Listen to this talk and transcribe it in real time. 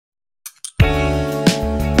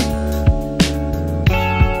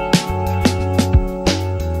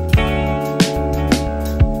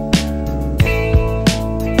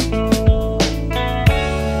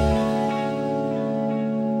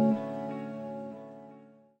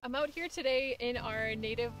I'm out here today in our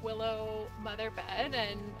native willow mother bed,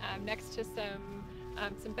 and next to some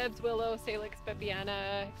Bebb's willow, Salix,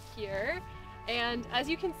 bebbiana here. And as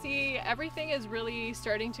you can see, everything is really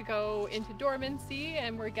starting to go into dormancy,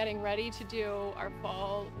 and we're getting ready to do our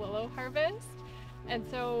fall willow harvest. And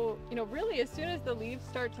so, really as soon as the leaves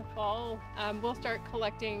start to fall, we'll start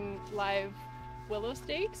collecting live willow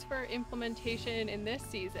stakes for implementation in this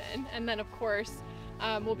season. And then of course,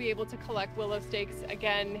 we'll be able to collect willow stakes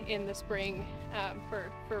again in the spring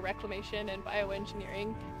for reclamation and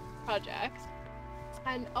bioengineering projects.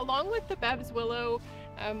 And along with the Bebb's willow,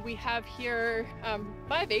 we have here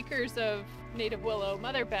 5 acres of native willow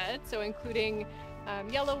mother beds, so including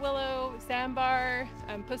yellow willow, Sanbar,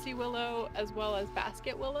 pussy willow, as well as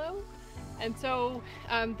basket willow. And so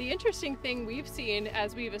the interesting thing we've seen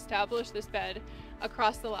as we've established this bed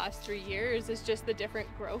across the last 3 years is just the different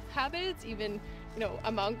growth habits, even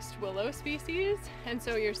amongst willow species. And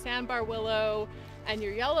so your Sanbar willow and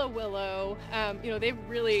your yellow willow, they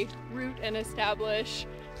really root and establish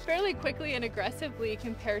fairly quickly and aggressively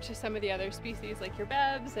compared to some of the other species like your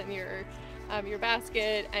Bebbs and your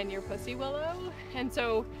basket and your pussy willow. And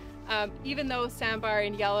so even though Sanbar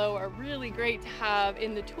and yellow are really great to have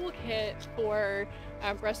in the toolkit for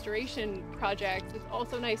restoration projects, it's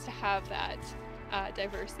also nice to have that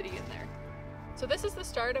diversity in there. So this is the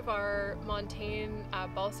start of our montane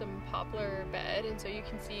balsam poplar bed, and so you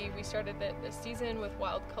can see we started it this season with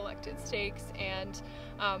wild collected stakes, and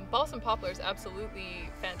balsam poplar is absolutely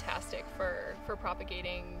fantastic for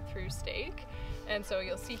propagating through stake. And so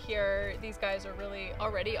you'll see here, these guys are really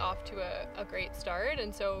already off to a great start,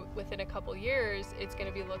 and so within a couple years it's going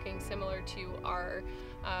to be looking similar to our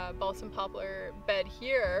balsam poplar bed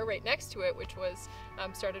here right next to it, which was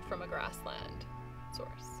started from a grassland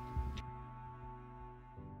source.